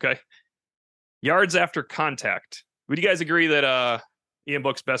fast. Okay, yards after contact. Would you guys agree that Ian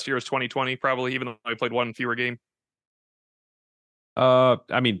Book's best year was 2020? Probably, even though he played one fewer game. I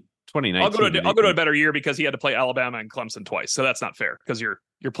mean. 2019. I'll go to a better year because he had to play Alabama and Clemson twice. So that's not fair because you're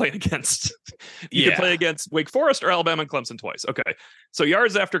playing against you can play against Wake Forest or Alabama and Clemson twice. Okay. So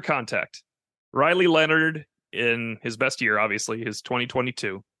yards after contact. Riley Leonard in his best year, obviously, his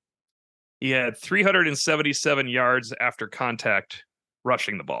 2022. He had 377 yards after contact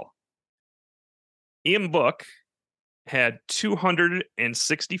rushing the ball. Ian Book had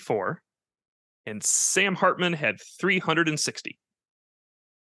 264 and Sam Hartman had 360.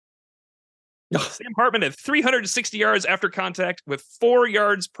 Sam Hartman had 360 yards after contact with 4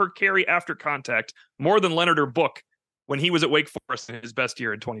 yards per carry after contact, more than Leonard or Book when he was at Wake Forest in his best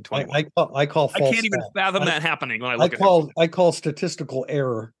year in 2021. I call false. I can't even fathom that happening when I look at it. I call statistical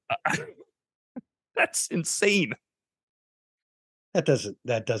error. That's insane.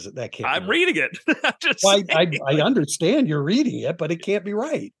 That can't. I'm reading it. I understand you're reading it, but it can't be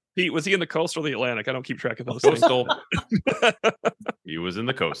right. Pete, was he in the Coastal or the Atlantic? I don't keep track of those. Coastal. He was in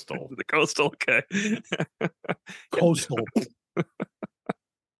the Coastal. The Coastal, okay. Coastal.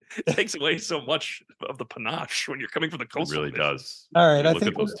 It takes away so much of the panache when you're coming from the Coastal. It really does. All right, look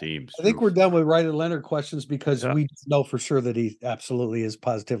at those teams. I think we're done with Riley Leonard questions because we know for sure that he absolutely is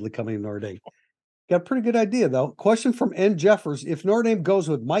positively coming to Notre Dame. Got a pretty good idea, though. Question from N. Jeffers. If Notre Dame goes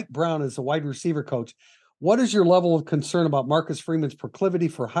with Mike Brown as the wide receiver coach, what is your level of concern about Marcus Freeman's proclivity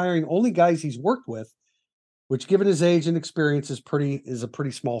for hiring only guys he's worked with, which, given his age and experience, is a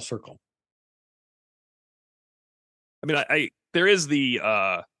pretty small circle? I mean, there is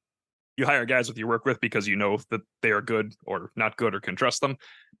the you hire guys that you work with because you know that they are good or not good or can trust them.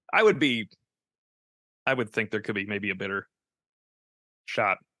 I would think there could be maybe a better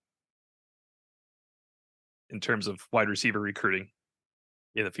shot in terms of wide receiver recruiting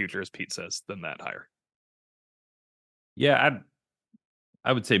in the future, as Pete says, than that hire. Yeah,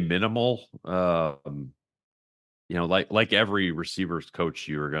 I would say minimal. Like every receivers coach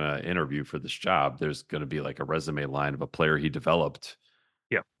you are going to interview for this job, there's going to be like a resume line of a player he developed,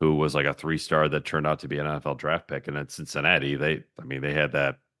 who was like a 3-star that turned out to be an NFL draft pick. And at Cincinnati, they had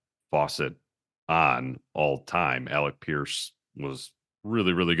that faucet on all time. Alec Pierce was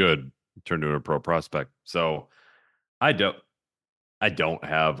really, really good, turned into a pro prospect. So I don't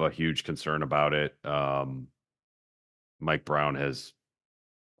have a huge concern about it. Mike Brown has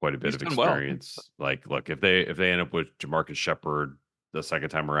quite a bit of experience. Well. Like, look, if they end up with Jamarcus Shepard the second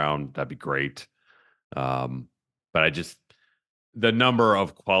time around, that'd be great. But the number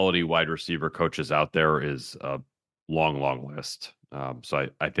of quality wide receiver coaches out there is a long, long list. So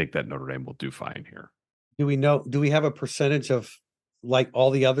I think that Notre Dame will do fine here. Do we have a percentage of, like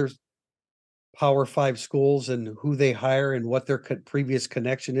all the other Power 5 schools, and who they hire and what their previous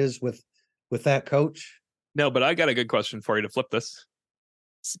connection is with that coach? No, but I got a good question for you to flip this.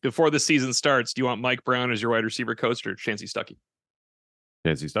 Before the season starts, do you want Mike Brown as your wide receiver coach or Chancey Stuckey?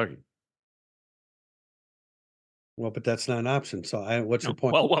 Chancey Stuckey. Well, but that's not an option. So what's your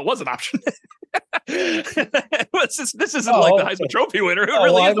point? Well, what was an option? This isn't like the Heisman Trophy winner. Who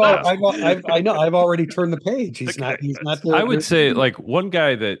really is I know. I've already turned the page. He's not. I would say like one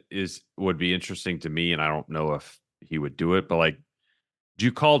guy that would be interesting to me, and I don't know if he would do it, but like, do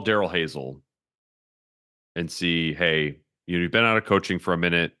you call Darrell Hazel and see, hey, you've been out of coaching for a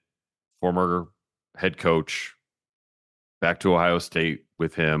minute, former head coach, back to Ohio State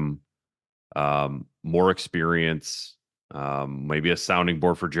with him, more experience, maybe a sounding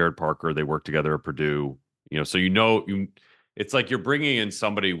board for Jared Parker. They work together at Purdue, so it's like you're bringing in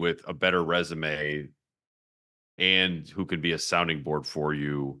somebody with a better resume and who can be a sounding board for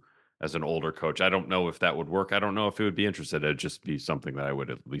you as an older coach. I don't know if that would work. I don't know if it would be interested. It'd just be something that I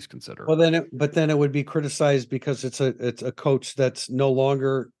would at least consider. Well, then it would be criticized because it's a coach that's no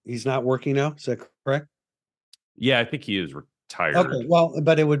longer, he's not working now. Is that correct? Yeah, I think he is retired. Okay, well,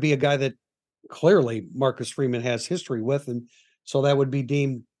 but it would be a guy that clearly Marcus Freeman has history with, and so that would be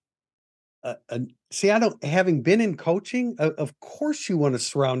deemed. Having been in coaching, of course you want to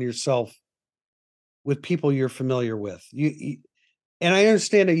surround yourself with people you're familiar with. And I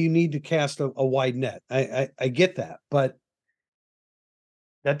understand that you need to cast a wide net. I get that, but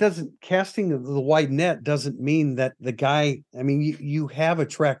that casting the wide net doesn't mean that the guy, you have a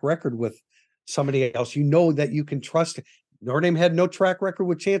track record with somebody else. You know that you can trust. Notre Dame had no track record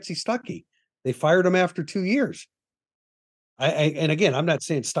with Chancey Stuckey. They fired him after 2 years. And again, I'm not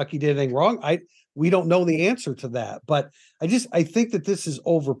saying Stuckey did anything wrong. We don't know the answer to that, but I think that this is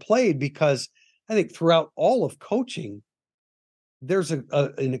overplayed because I think throughout all of coaching, there's an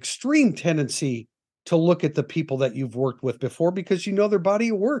extreme tendency to look at the people that you've worked with before because you know their body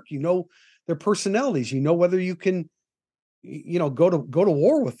of work, you know their personalities, you know whether you can, go to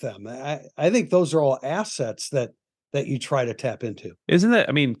war with them. I think those are all assets that you try to tap into. Isn't that,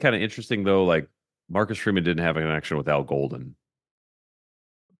 kind of interesting though? Like Marcus Freeman didn't have a connection with Al Golden.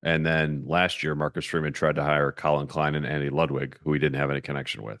 And then last year, Marcus Freeman tried to hire Colin Klein and Andy Ludwig, who he didn't have any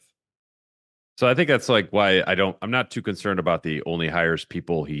connection with. So I think that's like why I'm not too concerned about the only hires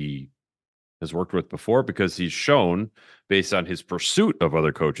people he has worked with before, because he's shown, based on his pursuit of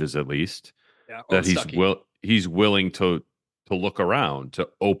other coaches at least, that he's willing to look around, to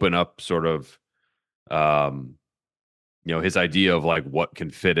open up sort of his idea of like what can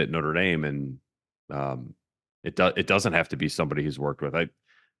fit at Notre Dame, and it doesn't have to be somebody he's worked with.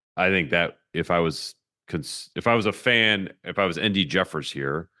 I think that if I was a fan, if I was ND Jeffers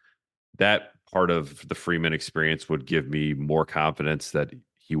here, that part of the Freeman experience would give me more confidence that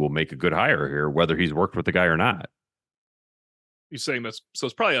he will make a good hire here, whether he's worked with the guy or not. You're saying this, so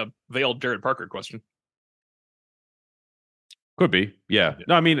it's probably a veiled Jared Parker question. Could be, yeah.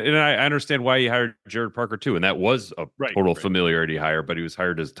 No, I mean, and I understand why he hired Jared Parker too, and that was a total familiarity hire, but he was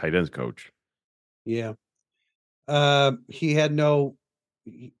hired as tight ends coach. Yeah, he had no.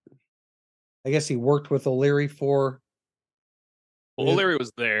 I guess he worked with O'Leary for. Well, O'Leary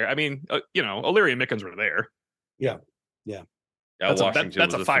was there. I mean, O'Leary and Mickens were there. Yeah. Washington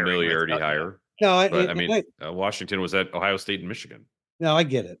was a familiarity hire. No, Washington was at Ohio State and Michigan. No, I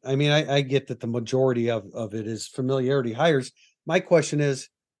get it. I mean, I get that the majority of it is familiarity hires. My question is,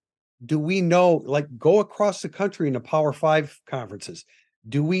 do we know, like, go across the country in the Power 5 conferences?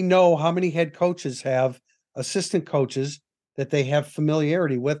 Do we know how many head coaches have assistant coaches that they have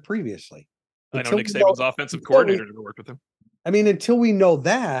familiarity with previously? I know Nick Saban's offensive coordinator to work with him. I mean, until we know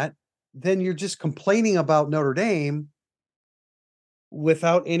that, then you're just complaining about Notre Dame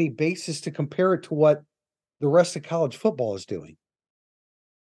without any basis to compare it to what the rest of college football is doing.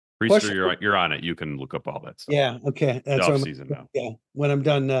 Priester, you're on it. You can look up all that stuff. Yeah, okay. That's off season now. Yeah, when I'm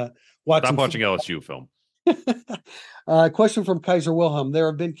done watching. Stop watching LSU film. Question from Kaiser Wilhelm. There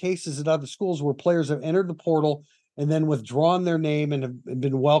have been cases at other schools where players have entered the portal and then withdrawn their name and have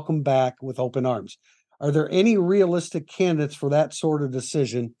been welcomed back with open arms. Are there any realistic candidates for that sort of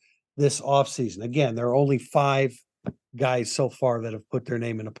decision this offseason? Again, there are only 5 guys so far that have put their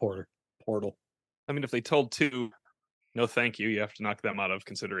name in a portal. I mean, if they told 2, no thank you, you have to knock them out of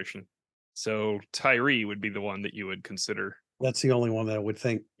consideration. So Tyree would be the one that you would consider. That's the only one that I would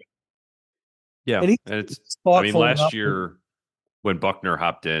think. Yeah. And it's, I mean, last year when Buckner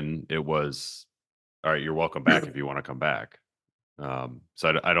hopped in, it was, all right, you're welcome back if you want to come back.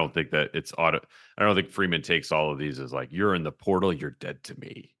 So I don't think that it's I don't think Freeman takes all of these as like, you're in the portal, you're dead to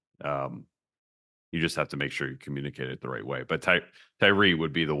me. You just have to make sure you communicate it the right way. But Tyree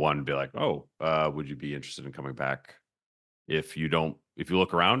would be the one to be like, oh, would you be interested in coming back? If you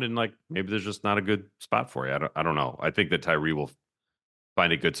look around and like, maybe there's just not a good spot for you. I don't know. I think that Tyree will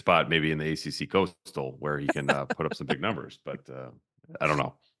find a good spot, maybe in the ACC Coastal where he can put up some big numbers, but I don't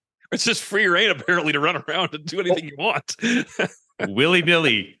know. It's just free reign apparently to run around and do anything you want.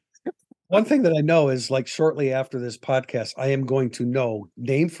 Willy-nilly. One thing that I know is, like, shortly after this podcast, I am going to know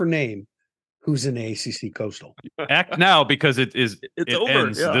name for name who's in the ACC Coastal. Act now, because it over,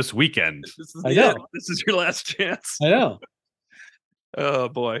 ends this weekend. I know. This is your last chance. I know. Oh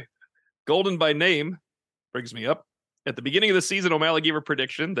boy. Golden by name brings me up. At the beginning of the season, O'Malley gave a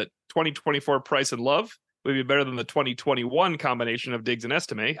prediction that 2024 Price and Love would be better than the 2021 combination of Diggs and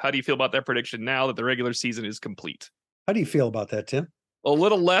Estime. How do you feel about that prediction now that the regular season is complete? How do you feel about that, Tim? A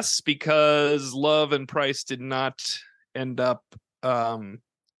little less, because Love and Price did not end up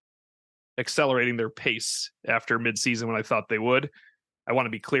accelerating their pace after midseason when I thought they would. I want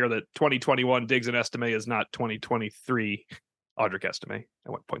to be clear that 2021 Diggs and Estime is not 2023 Audric Estime. I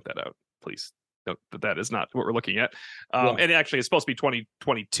want to point that out, please. Note that is not what we're looking at. And actually, it's supposed to be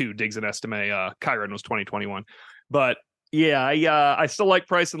 2022 Diggs and Estime. Kyron was 2021. But yeah, I still like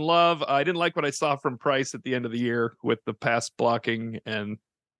Price and Love. I didn't like what I saw from Price at the end of the year with the pass blocking, and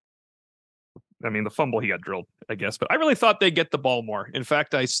I mean, the fumble, he got drilled, I guess. But I really thought they'd get the ball more. In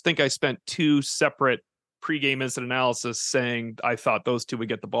fact, I think I spent 2 separate pregame incident analysis saying I thought those 2 would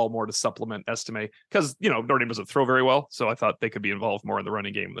get the ball more to supplement Estime, because, Notre Dame doesn't throw very well. So I thought they could be involved more in the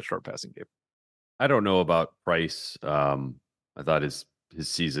running game and the short passing game. I don't know about Price. I thought his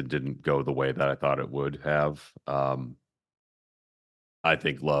season didn't go the way that I thought it would have. I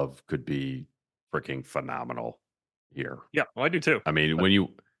think Love could be freaking phenomenal here. Yeah, well, I do too. I mean,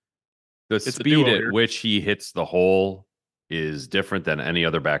 the speed at which he hits the hole is different than any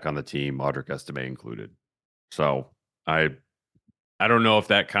other back on the team, Audric Estime included. So I don't know if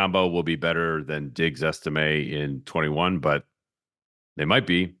that combo will be better than Diggs Estime in 21, but they might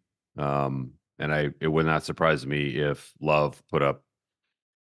be. And it would not surprise me if Love put up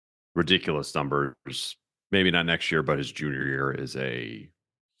ridiculous numbers. Maybe not next year, but his junior year is a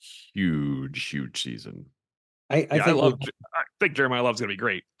huge season. I think Jeremiah Love's going to be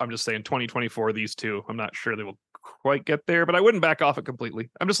great. I'm just saying 2024, these 2, I'm not sure they will quite get there, but I wouldn't back off it completely.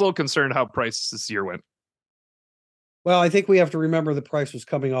 I'm just a little concerned how Price this year went. Well, I think we have to remember the Price was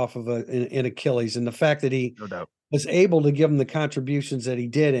coming off of an Achilles, and the fact that he was able to give him the contributions that he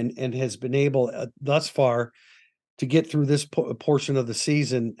did and has been able thus far to get through this portion of the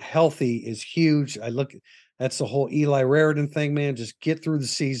season healthy is huge. That's the whole Eli Raridan thing, man. Just get through the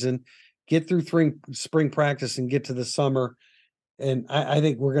season, get through spring practice, and get to the summer. And I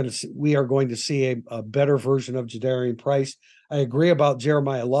think we are going to see a better version of Jadarian Price. I agree about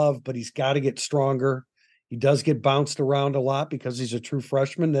Jeremiah Love, but he's got to get stronger. He does get bounced around a lot because he's a true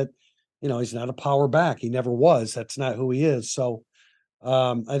freshman that, he's not a power back. He never was. That's not who he is. So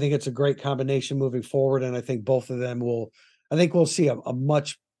I think it's a great combination moving forward. And I think both of them we'll see a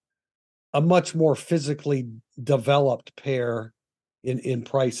much more physically developed pair in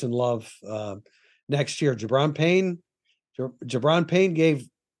Price and Love next year. Jabron Payne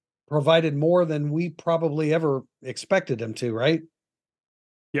provided more than we probably ever expected him to, right?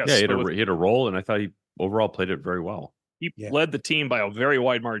 Yes. Yeah, he had a role, and I thought he overall played it very well. He led the team by a very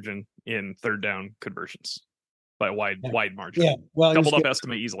wide margin in third down conversions, by a wide margin. Yeah, well, doubled up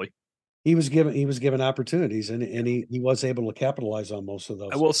estimate easily. He was given opportunities, and he was able to capitalize on most of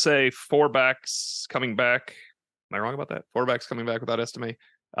those. I will say 4 backs coming back. Am I wrong about that? 4 backs coming back without estimate.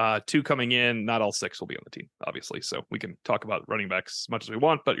 2 coming in. Not all 6 will be on the team, obviously. So we can talk about running backs as much as we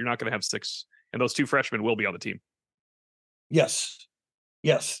want, but you're not going to have 6, and those 2 freshmen will be on the team. Yes,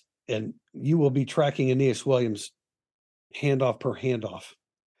 and you will be tracking Aeneas Williams handoff per handoff.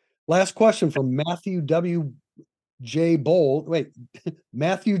 Last question from Matthew J. Bowles.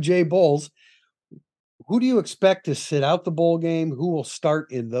 Who do you expect to sit out the bowl game? Who will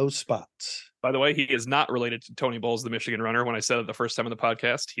start in those spots? By the way, he is not related to Tony Bowles, the Michigan runner. When I said it the first time in the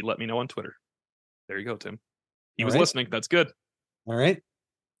podcast, he let me know on Twitter. There you go, Tim. He was listening. That's good. All right.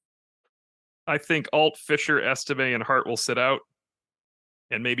 I think Alt, Fisher, Estime, and Hart will sit out.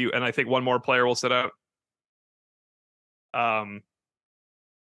 And I think one more player will sit out. And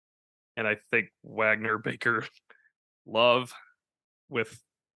I think Wagner, Baker, Love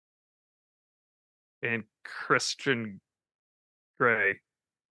and Christian Gray.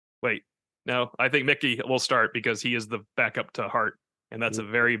 Wait, no, I think Mickey will start because he is the backup to Hart. And that's a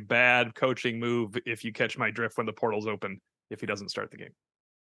very bad coaching move if you catch my drift when the portal's open, if he doesn't start the game.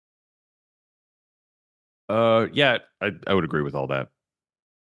 Yeah, I would agree with all that.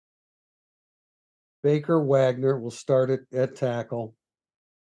 Baker, Wagner will start at tackle.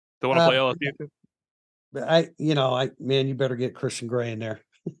 Don't want to play LSU? You better get Christian Gray in there.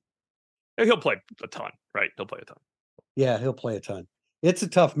 He'll play a ton, right? He'll play a ton. Yeah, he'll play a ton. It's a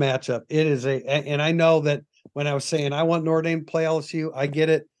tough matchup. It is and I know that when I was saying I want Notre Dame to play LSU, I get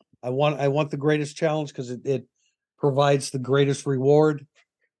it. I want the greatest challenge because it provides the greatest reward.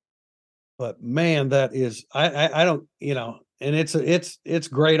 But man, that is I don't, and it's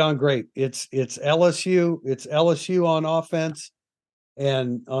great on great. It's LSU on offense,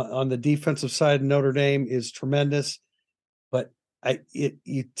 and on the defensive side, Notre Dame is tremendous. But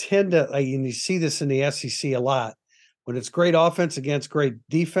you tend to, and you see this in the SEC a lot, when it's great offense against great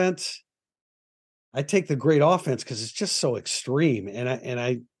defense. I take the great offense because it's just so extreme, and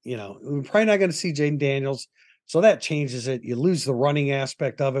we're probably not going to see Jaden Daniels, so that changes it. You lose the running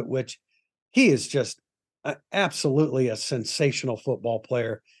aspect of it, which he is just absolutely a sensational football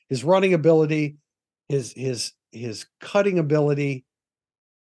player. His running ability, his cutting ability.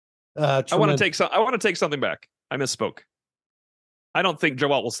 I want to take something back. I misspoke. I don't think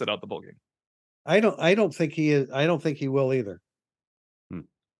Joel will sit out the bowl game. I don't think he is. I don't think he will either.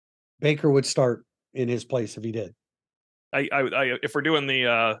 Baker would start in his place if he did. If we're doing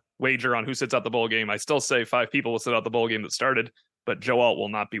the wager on who sits out the bowl game, I still say 5 people will sit out the bowl game that started, but Joe Alt will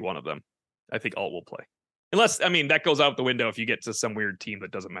not be one of them. I think Alt will play. Unless, that goes out the window if you get to some weird team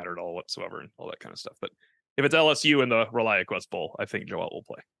that doesn't matter at all whatsoever and all that kind of stuff. But if it's LSU in the ReliaQuest Bowl, I think Joe Alt will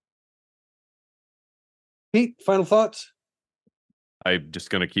play. Pete, final thoughts? I'm just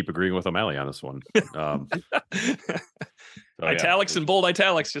going to keep agreeing with O'Malley on this one. Italics and bold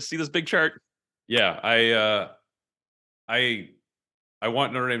italics. Just see this big chart. Yeah, I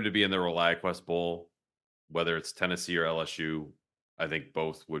want Notre Dame to be in the ReliaQuest Bowl, whether it's Tennessee or LSU. I think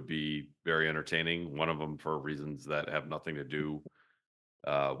both would be very entertaining. One of them for reasons that have nothing to do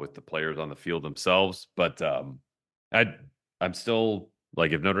with the players on the field themselves. But I'm still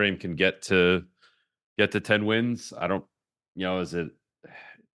like, if Notre Dame can get to 10 wins, I don't,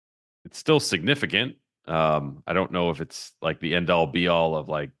 it's still significant. I don't know if it's like the end all be all of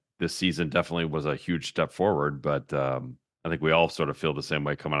like this season definitely was a huge step forward, but I think we all sort of feel the same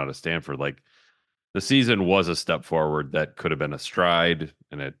way coming out of Stanford. Like the season was a step forward that could have been a stride,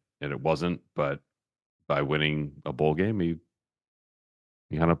 and it wasn't. But by winning a bowl game, you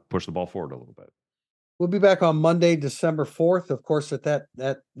kind of push the ball forward a little bit. We'll be back on Monday, December 4th. Of course, at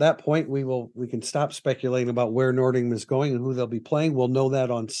that point, we can stop speculating about where Notre Dame is going and who they'll be playing. We'll know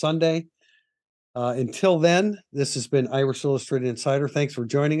that on Sunday. Until then, this has been Irish Illustrated Insider. Thanks for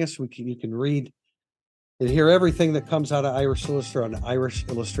joining us. You can read and hear everything that comes out of Irish Solicitor on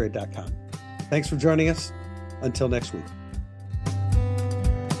irishillustrated.com. Thanks for joining us. Until next week.